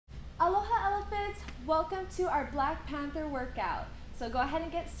Aloha Elefits! Welcome to our Black Panther workout. So go ahead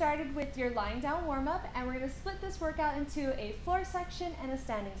and get started with your lying down warm-up, and we're going to split this workout into a floor section and a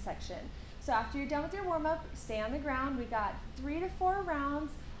standing section. So after you're done with your warm-up, stay on the ground. We got 3 to 4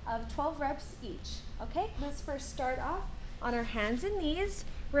 rounds of 12 reps each. Okay, let's first start off on our hands and knees.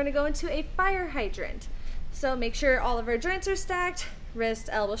 We're going to go into a fire hydrant. So make sure all of our joints are stacked, wrist,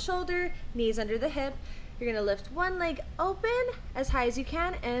 elbow, shoulder, knees under the hip. You're gonna lift one leg open as high as you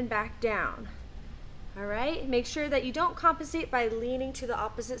can and back down. All right, make sure that you don't compensate by leaning to the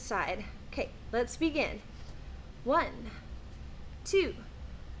opposite side. Okay, let's begin. 1, 2,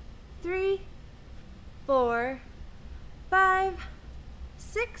 3, 4, 5,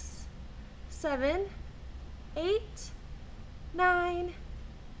 6, 7, 8, 9,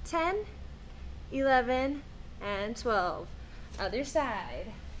 10, 11, and 12. Other side.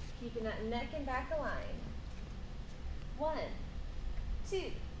 Keeping that neck and back aligned. 1, 2,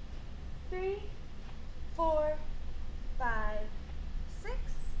 3, 4, 5, 6,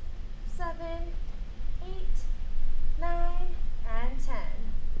 7, 8, 9, and 10.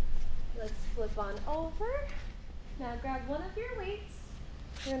 Let's flip on over. Now grab one of your weights.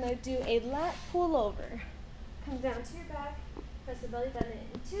 We're going to do a lat pull over. Come down to your back, press the belly button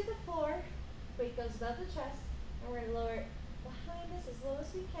into the floor. Weight goes above the chest, and we're going to lower it behind us as low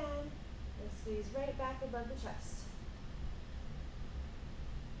as we can and squeeze right back above the chest.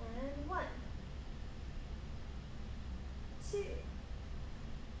 And 1, 2,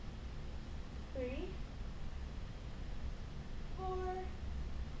 3, 4,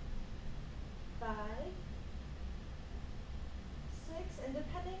 5, 6, and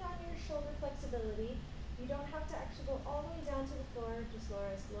depending on your shoulder flexibility, you don't have to actually go all the way down to the floor, just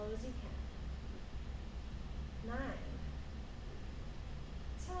lower as low as you can. 9,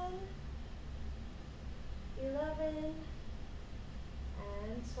 10, 11,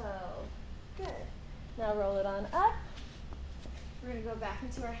 and 12. Good. Now roll it on up. We're going to go back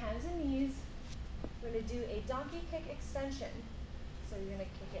into our hands and knees. We're going to do a donkey kick extension. So you're going to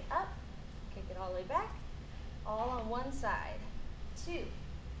kick it up, kick it all the way back, all on one side. 2,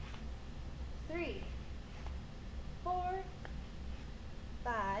 3, 4,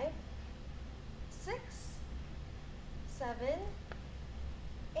 5, 6, 7,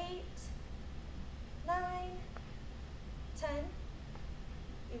 8, 9, 10,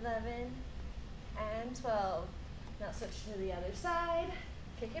 11, and 12. Now switch to the other side.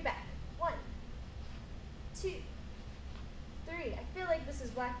 Kick it back. 1, 2, 3. I feel like this is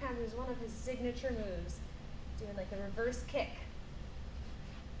Black Panther's one of his signature moves. Doing like a reverse kick.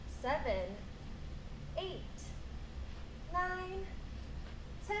 7, 8, 9,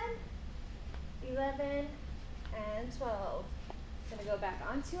 10, 11, and 12. Gonna go back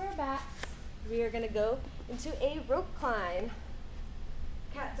onto our backs. We are gonna go into a rope climb.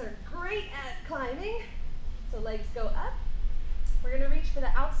 Cats are great at climbing. So legs go up. We're gonna reach for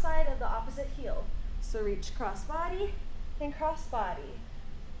the outside of the opposite heel. So reach cross body and cross body.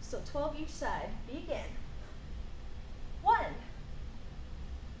 So 12 each side. Begin. 1,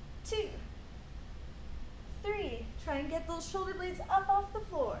 2, 3. Try and get those shoulder blades up off the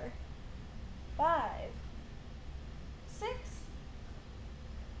floor. 5, 6,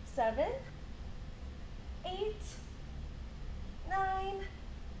 7, 8, 9,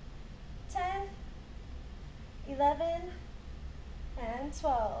 10, 11, and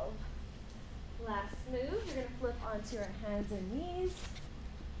 12. Last move, you're going to flip onto your hands and knees.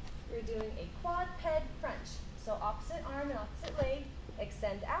 You're doing a quad ped crunch. So opposite arm and opposite leg,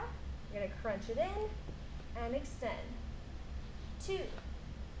 extend out. You're going to crunch it in and extend. 2,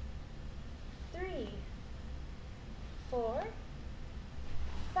 3, 4,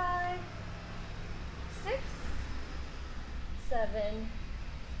 5, 6, 7,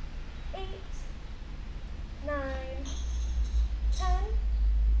 8, 9, 10,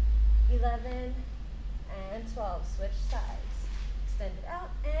 11, and 12. Switch sides. Extend it out,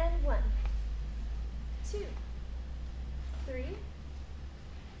 and 1, 2, 3,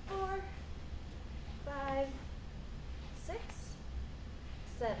 4, 5, 6,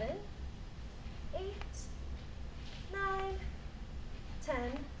 7, 8, 9, 10,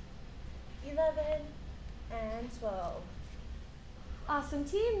 11, and 12. Awesome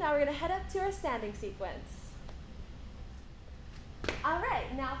team. Now we're going to head up to our standing sequence. All right,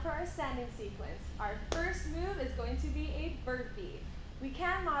 now for our standing sequence. Our first move is going to be a burpee. We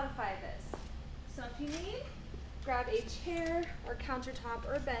can modify this. So if you need, grab a chair or countertop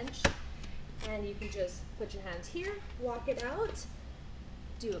or bench, and you can just put your hands here, walk it out,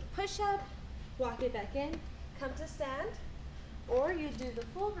 do a push-up, walk it back in, come to stand, or you do the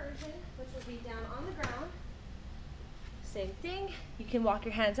full version, which will be down on the ground, Same thing, you can walk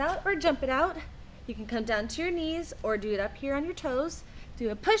your hands out or jump it out. You can come down to your knees or do it up here on your toes. Do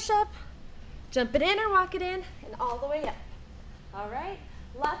a push-up, jump it in or walk it in, and all the way up. All right,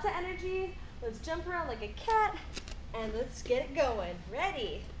 lots of energy. Let's jump around like a cat, and let's get it going.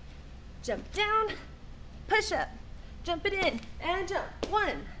 Ready? Jump down, push up, jump it in, and jump.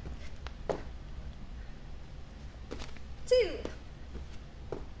 1, 2,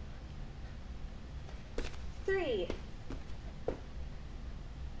 3,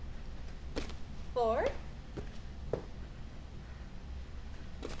 4,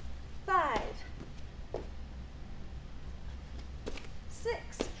 5,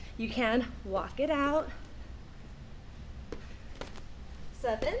 6. You can walk it out.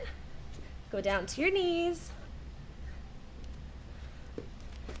 7. Go down to your knees.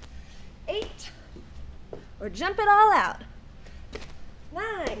 8. Or jump it all out.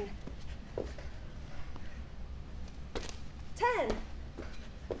 9. 10.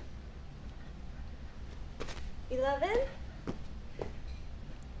 11.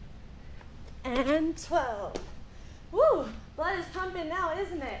 And 12. Woo! Blood is pumping now,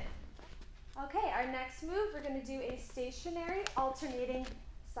 isn't it? Okay, our next move, we're going to do a stationary alternating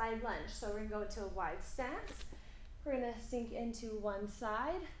side lunge. So we're going to go into a wide stance. We're going to sink into one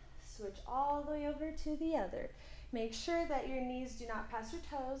side, switch all the way over to the other. Make sure that your knees do not pass your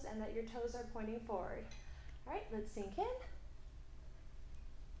toes and that your toes are pointing forward. All right, let's sink in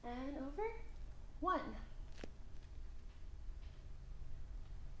and over. 1,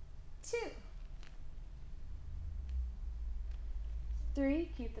 2, 3,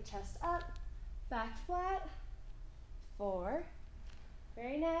 keep the chest up, back flat. 4,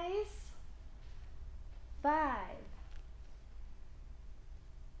 very nice. 5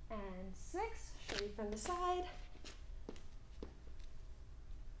 and 6, show you from the side.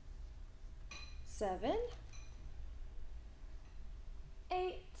 7,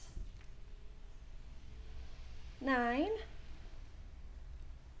 8, 9,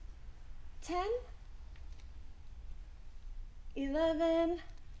 10, 11,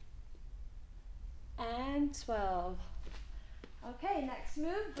 and 12. Okay, next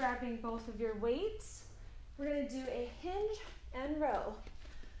move, grabbing both of your weights. We're going to do a hinge and row.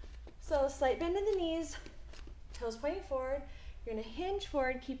 So slight bend in the knees, toes pointing forward. You're going to hinge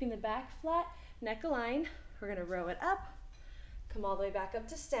forward, keeping the back flat, neck aligned. We're going to row it up, come all the way back up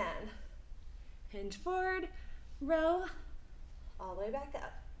to stand. Hinge forward, row, all the way back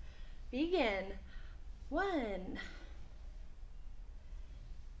up. Begin. 1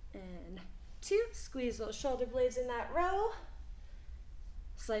 and 2. Squeeze those shoulder blades in that row.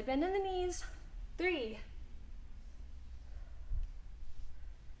 Slight bend in the knees. 3,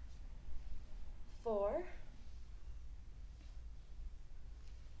 4,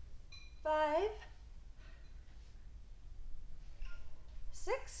 5,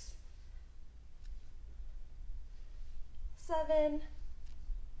 6, 7,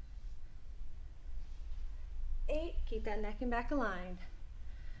 8. Keep that neck and back aligned.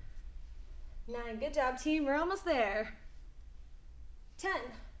 9. Good job, team. We're almost there. 10,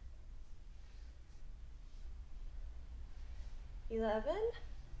 11,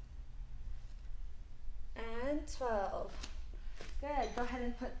 and 12. Good. Go ahead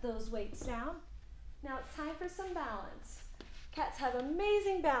and put those weights down. Now it's time for some balance. Cats have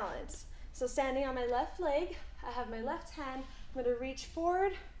amazing balance. So standing on my left leg, I have my left hand. I'm going to reach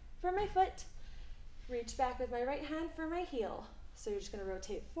forward for my foot, reach back with my right hand for my heel. So you're just going to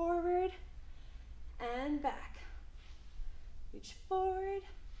rotate forward and back. Reach forward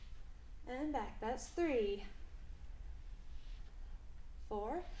and back. That's 3,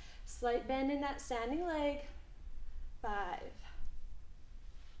 4. Slight bend in that standing leg. 5,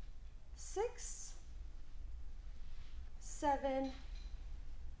 6, 7,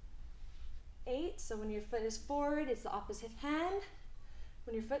 8. So when your foot is forward, it's the opposite hand.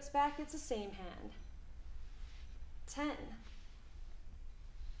 When your foot's back, it's the same hand. 10,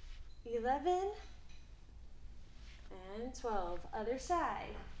 11, and 12. Other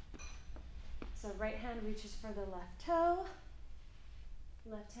side. So right hand reaches for the left toe.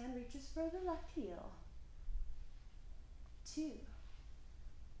 Left hand reaches for the left heel. 2,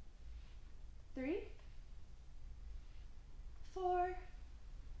 3, 4,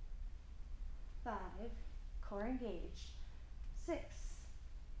 5, core engaged. 6,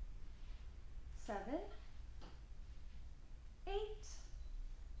 7, 8,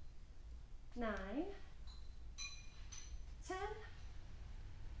 9, 10,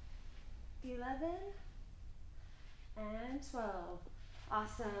 11, and 12.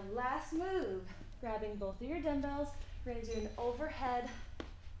 Awesome. Last move. Grabbing both of your dumbbells, we're going to do an overhead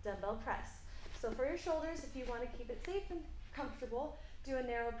dumbbell press. So for your shoulders, if you want to keep it safe and comfortable, do a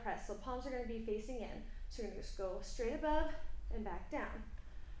narrow press. So palms are going to be facing in. So you're going to just go straight above and back down.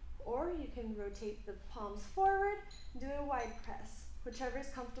 Or you can rotate the palms forward and do a wide press, whichever is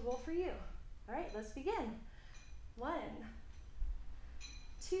comfortable for you. All right, let's begin. 1,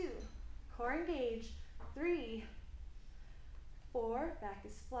 2, core engage. 3, 4, back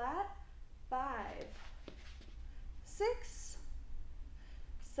is flat. 5, 6,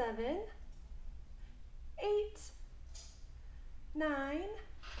 7, 8, 9,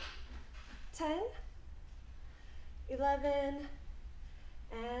 10, 11,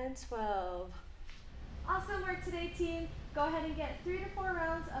 and 12. Awesome work today, team. Go ahead and get 3 to 4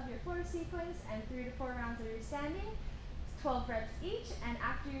 rounds of your floor sequence and 3 to 4 rounds of your standing. 12 reps each, and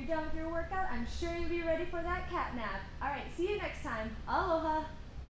after you're done with your workout, I'm sure you'll be ready for that cat nap. All right, see you next time. Aloha.